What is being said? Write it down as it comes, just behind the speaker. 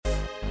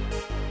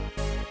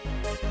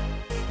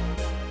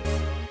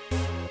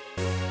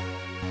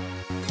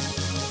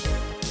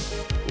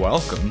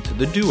Welcome to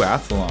the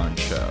Duathlon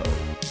Show.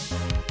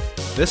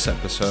 This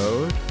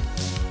episode,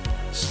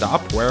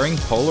 stop wearing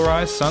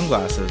polarized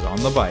sunglasses on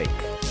the bike.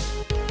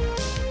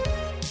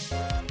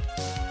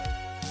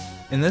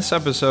 In this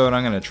episode,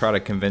 I'm going to try to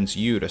convince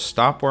you to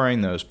stop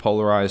wearing those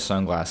polarized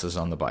sunglasses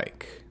on the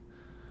bike.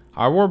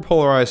 I wore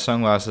polarized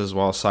sunglasses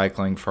while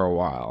cycling for a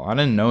while. I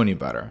didn't know any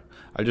better.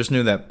 I just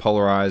knew that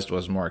polarized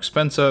was more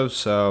expensive,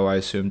 so I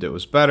assumed it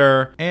was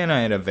better, and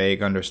I had a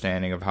vague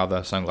understanding of how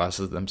the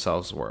sunglasses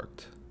themselves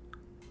worked.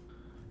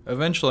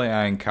 Eventually,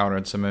 I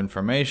encountered some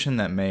information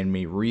that made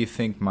me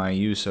rethink my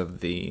use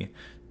of the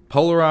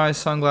polarized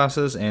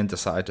sunglasses and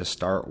decide to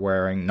start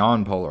wearing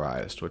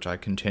non-polarized, which I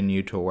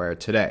continue to wear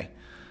today.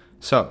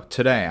 So,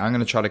 today, I'm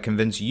going to try to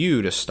convince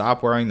you to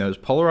stop wearing those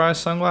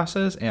polarized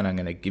sunglasses, and I'm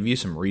going to give you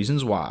some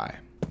reasons why.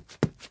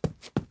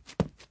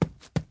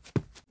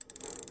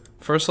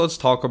 First, let's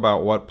talk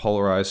about what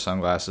polarized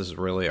sunglasses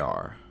really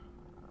are.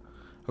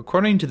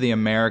 According to the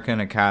American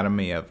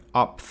Academy of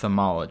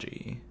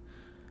Ophthalmology,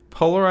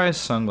 polarized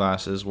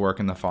sunglasses work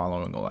in the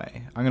following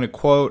way. I'm going to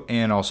quote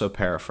and also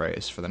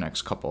paraphrase for the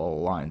next couple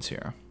of lines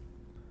here.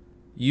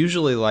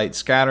 Usually light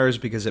scatters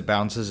because it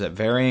bounces at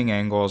varying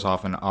angles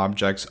off an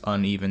object's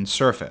uneven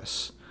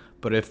surface.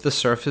 But if the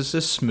surface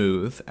is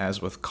smooth,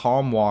 as with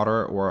calm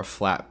water or a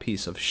flat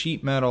piece of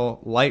sheet metal,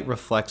 light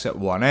reflects at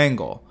one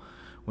angle.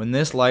 When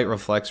this light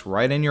reflects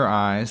right in your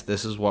eyes,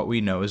 this is what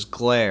we know as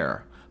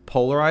glare.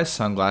 Polarized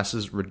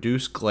sunglasses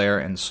reduce glare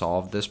and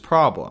solve this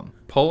problem.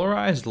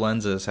 Polarized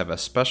lenses have a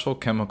special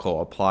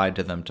chemical applied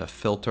to them to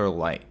filter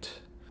light.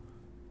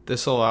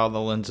 This allows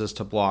the lenses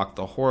to block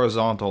the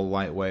horizontal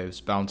light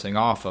waves bouncing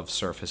off of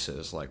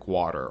surfaces like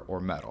water or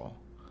metal.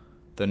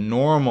 The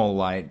normal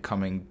light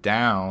coming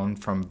down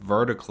from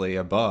vertically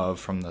above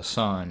from the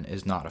sun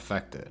is not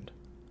affected.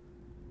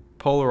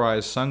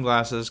 Polarized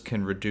sunglasses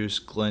can reduce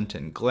glint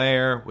and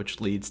glare,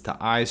 which leads to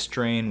eye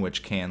strain,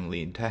 which can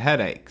lead to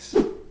headaches.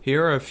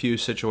 Here are a few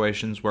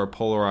situations where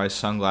polarized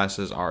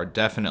sunglasses are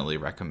definitely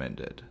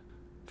recommended.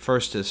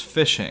 First is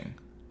fishing.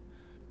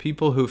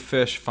 People who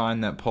fish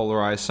find that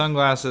polarized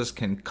sunglasses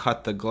can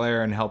cut the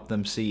glare and help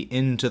them see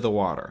into the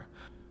water.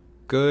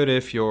 Good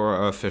if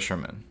you're a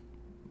fisherman,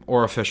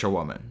 or a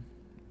fisherwoman,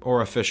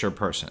 or a fisher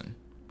person,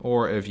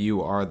 or if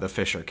you are the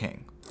fisher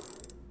king.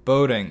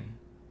 Boating.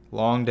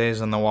 Long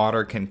days on the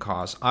water can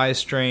cause eye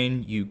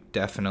strain. You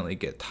definitely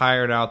get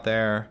tired out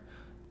there.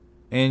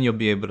 And you'll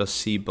be able to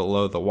see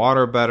below the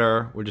water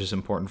better, which is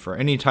important for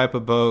any type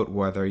of boat,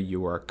 whether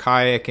you are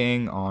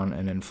kayaking on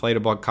an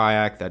inflatable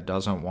kayak that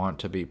doesn't want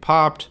to be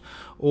popped,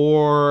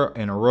 or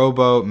in a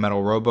rowboat,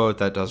 metal rowboat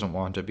that doesn't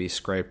want to be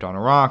scraped on a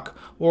rock,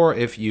 or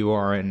if you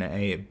are in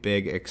a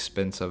big,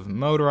 expensive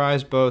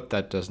motorized boat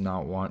that does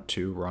not want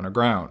to run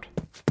aground.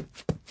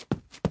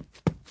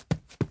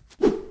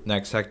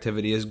 Next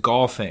activity is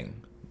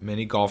golfing.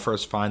 Many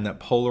golfers find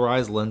that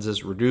polarized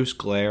lenses reduce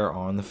glare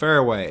on the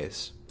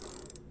fairways.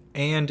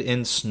 And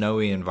in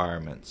snowy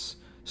environments.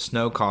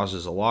 Snow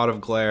causes a lot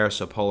of glare,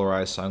 so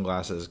polarized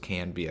sunglasses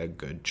can be a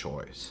good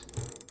choice.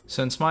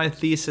 Since my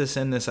thesis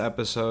in this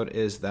episode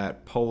is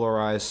that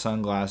polarized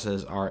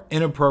sunglasses are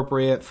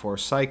inappropriate for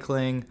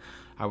cycling,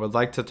 I would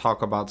like to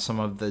talk about some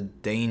of the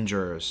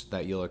dangers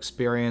that you'll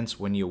experience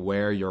when you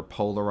wear your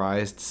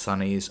polarized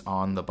sunnies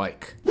on the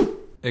bike.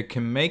 It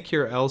can make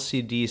your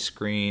LCD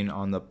screen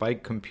on the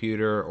bike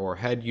computer or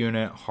head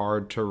unit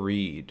hard to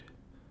read.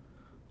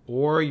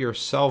 Or your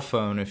cell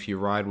phone if you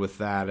ride with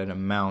that at a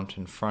mount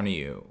in front of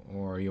you.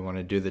 Or you want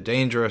to do the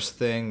dangerous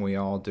thing we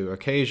all do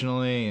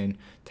occasionally and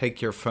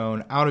take your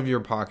phone out of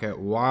your pocket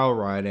while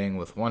riding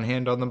with one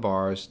hand on the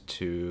bars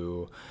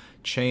to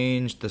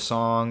change the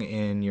song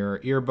in your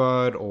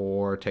earbud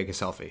or take a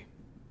selfie.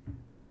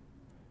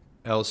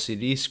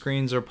 LCD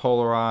screens are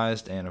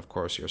polarized, and of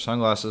course your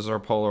sunglasses are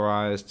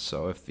polarized,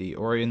 so if the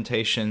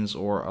orientations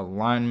or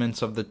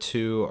alignments of the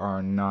two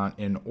are not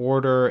in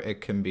order, it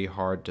can be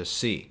hard to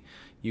see.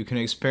 You can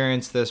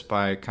experience this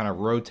by kind of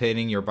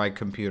rotating your bike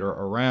computer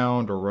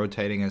around or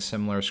rotating a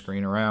similar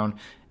screen around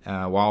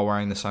while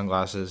wearing the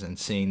sunglasses and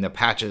seeing the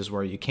patches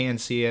where you can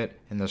see it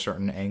and the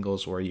certain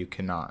angles where you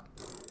cannot.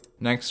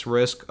 Next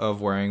risk of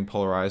wearing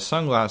polarized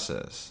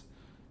sunglasses.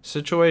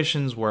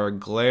 Situations where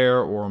glare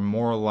or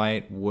more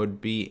light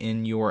would be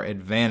in your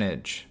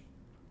advantage.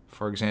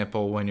 For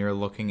example, when you're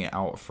looking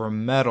out for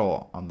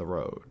metal on the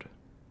road.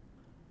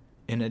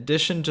 In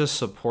addition to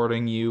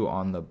supporting you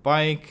on the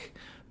bike,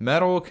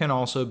 metal can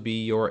also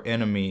be your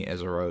enemy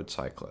as a road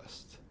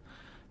cyclist.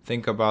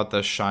 Think about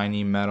the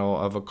shiny metal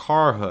of a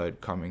car hood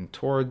coming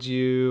towards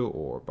you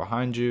or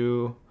behind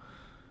you.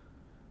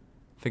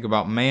 Think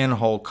about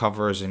manhole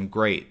covers and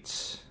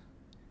grates.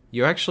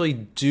 You actually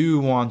do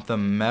want the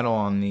metal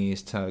on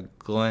these to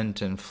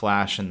glint and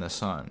flash in the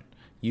sun.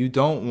 You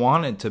don't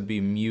want it to be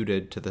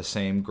muted to the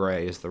same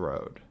gray as the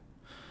road.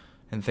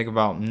 And think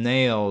about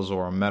nails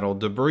or metal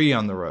debris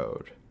on the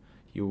road.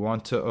 You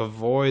want to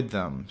avoid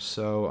them,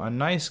 so a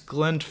nice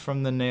glint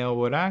from the nail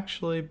would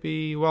actually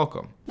be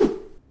welcome.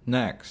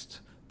 Next,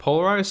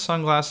 polarized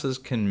sunglasses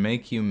can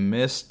make you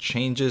miss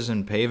changes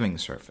in paving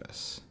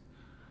surface.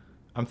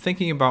 I'm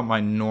thinking about my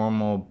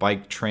normal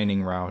bike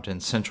training route in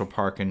Central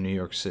Park in New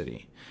York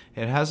City.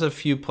 It has a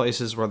few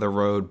places where the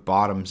road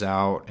bottoms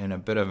out in a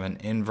bit of an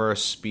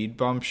inverse speed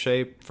bump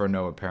shape for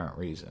no apparent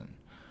reason.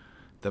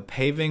 The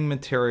paving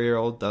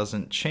material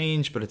doesn't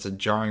change, but it's a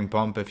jarring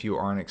bump if you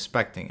aren't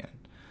expecting it.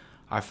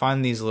 I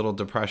find these little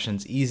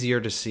depressions easier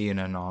to see in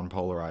a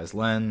non-polarized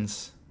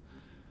lens.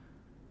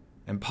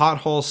 And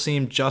potholes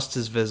seem just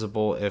as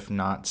visible, if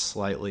not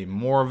slightly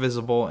more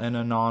visible, in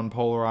a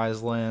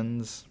non-polarized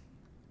lens.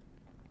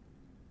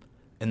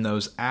 And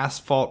those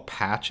asphalt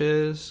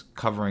patches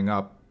covering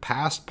up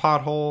past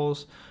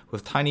potholes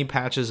with tiny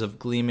patches of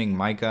gleaming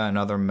mica and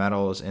other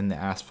metals in the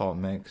asphalt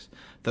mix,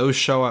 those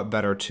show up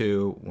better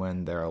too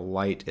when their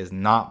light is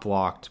not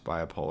blocked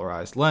by a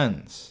polarized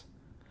lens.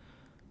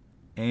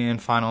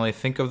 And finally,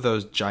 think of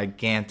those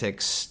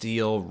gigantic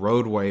steel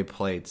roadway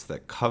plates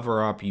that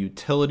cover up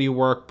utility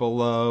work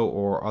below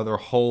or other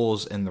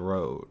holes in the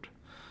road.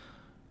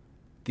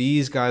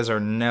 These guys are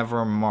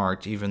never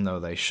marked, even though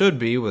they should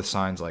be, with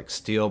signs like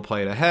steel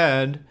plate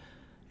ahead,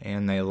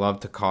 and they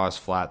love to cause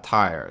flat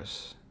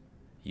tires.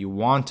 You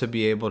want to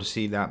be able to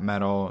see that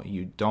metal.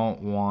 You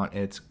don't want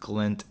its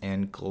glint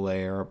and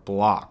glare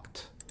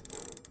blocked.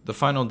 The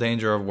final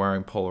danger of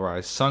wearing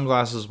polarized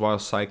sunglasses while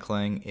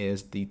cycling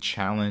is the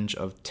challenge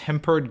of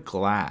tempered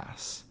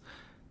glass.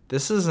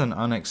 This is an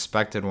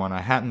unexpected one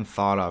I hadn't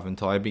thought of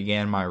until I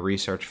began my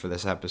research for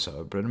this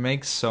episode, but it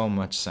makes so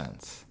much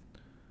sense.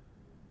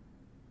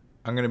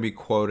 I'm going to be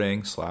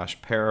quoting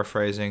 /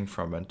 paraphrasing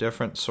from a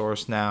different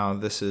source now.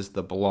 This is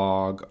the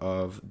blog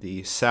of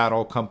the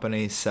saddle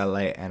company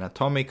Selle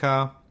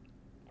Anatomica.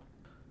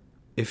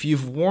 If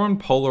you've worn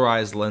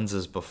polarized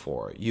lenses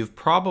before, you've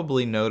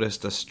probably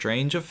noticed a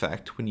strange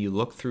effect when you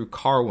look through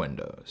car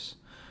windows.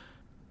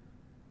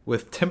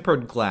 With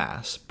tempered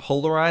glass,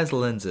 polarized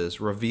lenses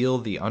reveal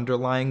the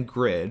underlying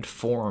grid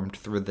formed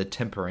through the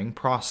tempering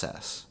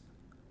process.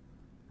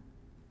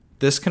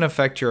 This can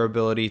affect your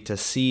ability to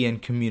see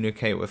and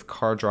communicate with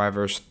car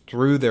drivers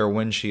through their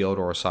windshield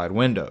or side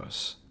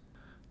windows.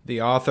 The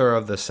author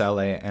of the Selle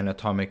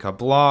Anatomica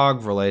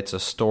blog relates a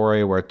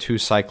story where two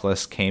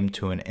cyclists came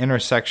to an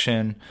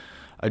intersection.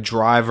 A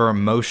driver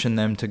motioned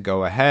them to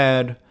go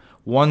ahead.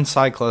 One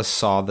cyclist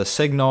saw the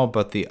signal,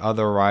 but the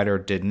other rider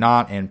did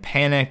not and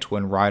panicked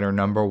when rider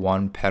number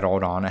one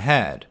pedaled on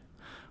ahead.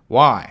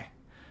 Why?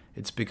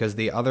 It's because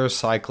the other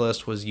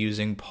cyclist was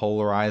using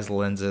polarized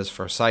lenses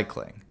for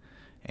cycling.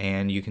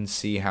 And you can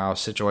see how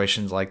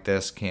situations like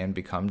this can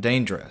become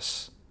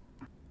dangerous.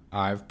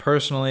 I've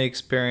personally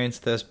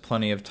experienced this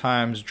plenty of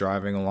times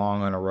driving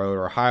along on a road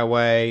or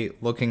highway,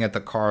 looking at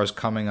the cars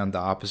coming on the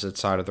opposite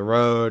side of the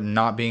road,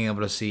 not being able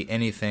to see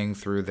anything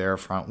through their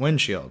front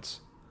windshields.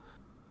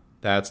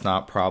 That's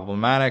not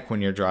problematic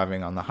when you're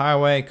driving on the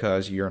highway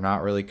because you're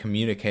not really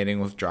communicating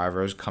with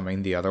drivers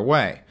coming the other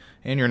way.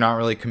 And you're not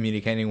really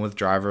communicating with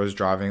drivers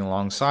driving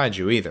alongside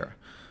you either.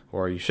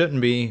 Or you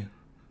shouldn't be,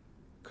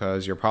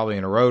 because you're probably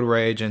in a road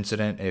rage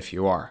incident if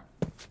you are.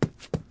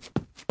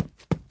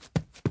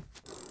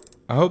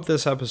 I hope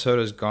this episode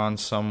has gone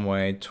some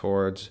way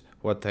towards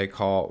what they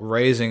call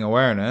raising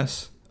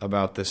awareness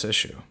about this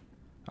issue.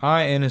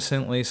 I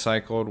innocently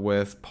cycled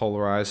with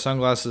polarized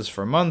sunglasses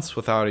for months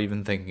without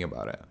even thinking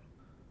about it.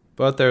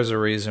 But there's a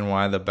reason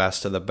why the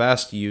best of the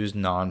best use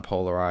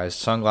non-polarized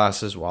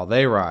sunglasses while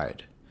they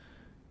ride.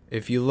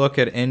 If you look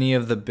at any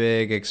of the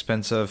big,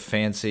 expensive,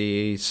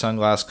 fancy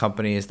sunglass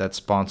companies that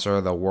sponsor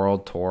the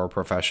World Tour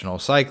professional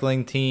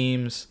cycling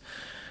teams,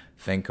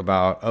 think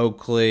about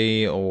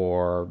Oakley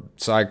or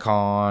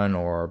Sycon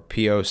or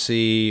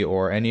POC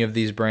or any of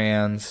these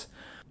brands,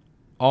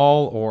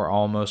 all or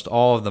almost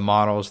all of the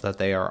models that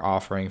they are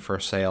offering for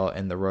sale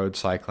in the road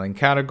cycling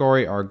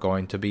category are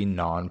going to be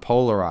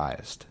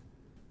non-polarized.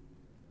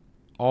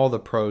 All the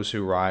pros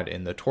who ride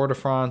in the Tour de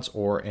France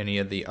or any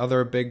of the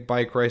other big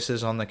bike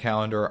races on the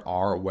calendar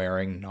are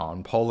wearing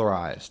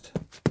non-polarized.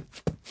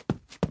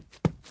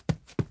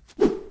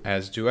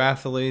 As do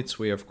athletes,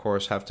 we of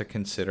course have to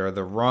consider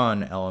the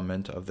run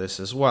element of this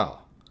as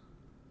well.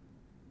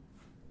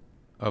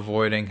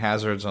 Avoiding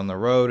hazards on the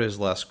road is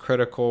less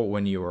critical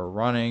when you are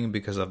running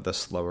because of the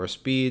slower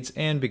speeds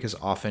and because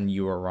often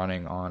you are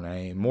running on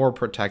a more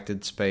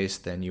protected space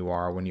than you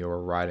are when you are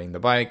riding the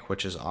bike,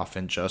 which is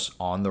often just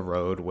on the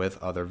road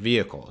with other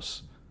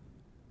vehicles.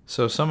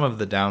 So some of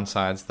the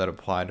downsides that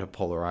apply to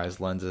polarized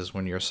lenses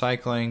when you're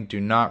cycling do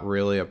not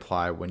really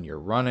apply when you're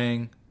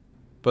running,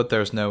 but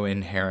there's no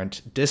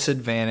inherent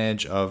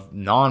disadvantage of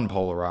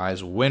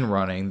non-polarized when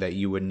running that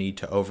you would need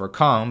to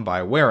overcome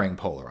by wearing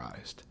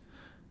polarized.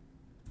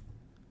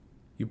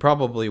 You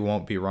probably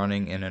won't be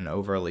running in an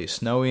overly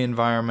snowy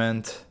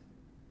environment.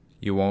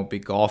 You won't be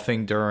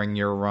golfing during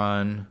your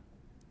run,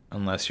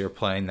 unless you're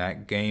playing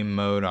that game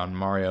mode on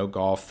Mario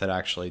Golf that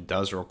actually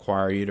does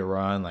require you to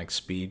run, like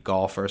speed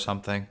golf or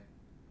something.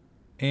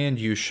 And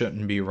you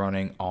shouldn't be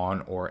running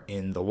on or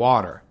in the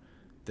water.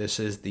 This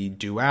is the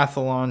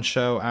duathlon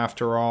show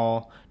after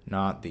all,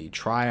 not the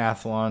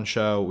triathlon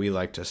show. We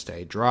like to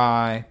stay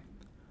dry.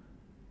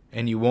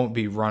 And you won't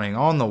be running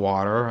on the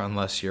water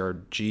unless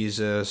you're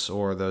Jesus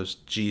or those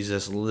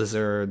Jesus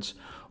lizards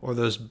or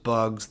those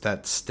bugs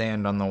that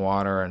stand on the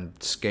water and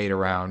skate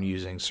around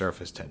using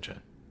surface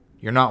tension.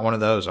 You're not one of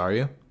those, are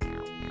you?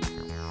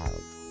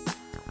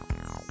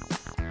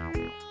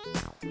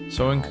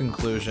 So in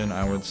conclusion,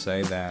 I would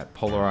say that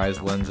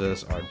polarized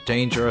lenses are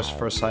dangerous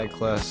for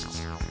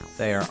cyclists.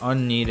 They are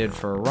unneeded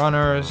for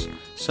runners,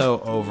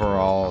 so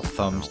overall,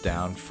 thumbs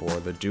down for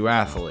the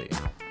duathlete.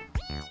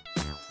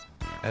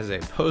 As a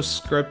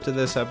postscript to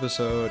this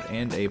episode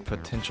and a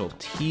potential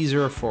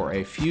teaser for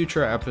a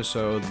future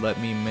episode, let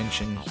me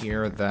mention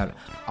here that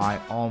I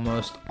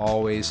almost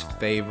always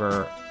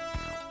favor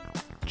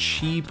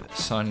cheap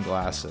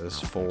sunglasses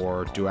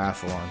for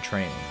duathlon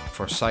training,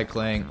 for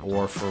cycling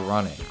or for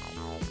running.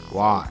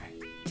 Why?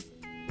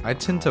 I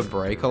tend to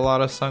break a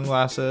lot of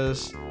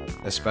sunglasses,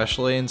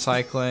 especially in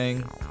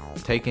cycling,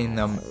 taking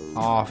them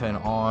off and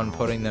on,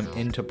 putting them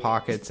into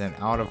pockets and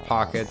out of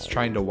pockets,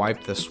 trying to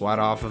wipe the sweat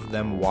off of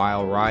them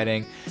while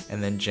riding,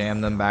 and then jam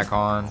them back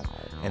on,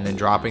 and then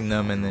dropping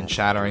them and then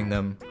shattering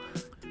them.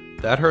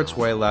 That hurts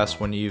way less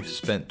when you've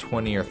spent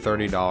 $20 or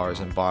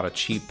 $30 and bought a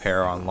cheap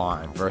pair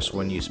online versus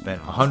when you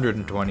spent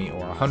 $120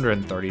 or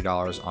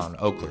 $130 on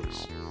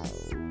Oakley's.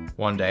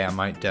 One day I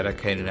might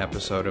dedicate an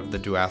episode of the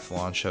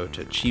Duathlon Show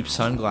to cheap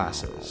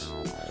sunglasses.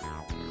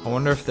 I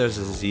wonder if there's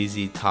a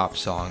ZZ Top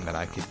song that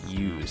I could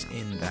use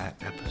in that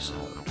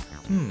episode.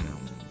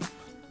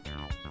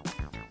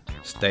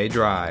 Stay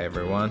dry,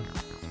 everyone.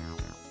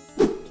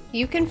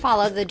 You can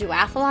follow the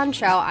Duathlon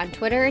Show on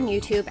Twitter and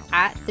YouTube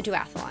at The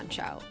Duathlon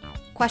Show.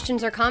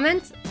 Questions or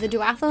comments?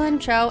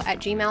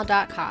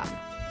 theduathlonshow@gmail.com.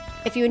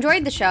 If you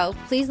enjoyed the show,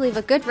 please leave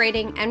a good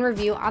rating and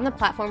review on the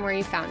platform where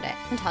you found it,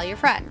 and tell your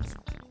friends.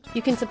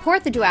 You can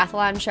support the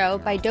Duathlon Show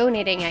by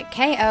donating at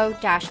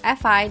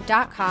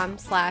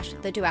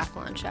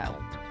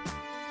ko-fi.com/theduathlonshow.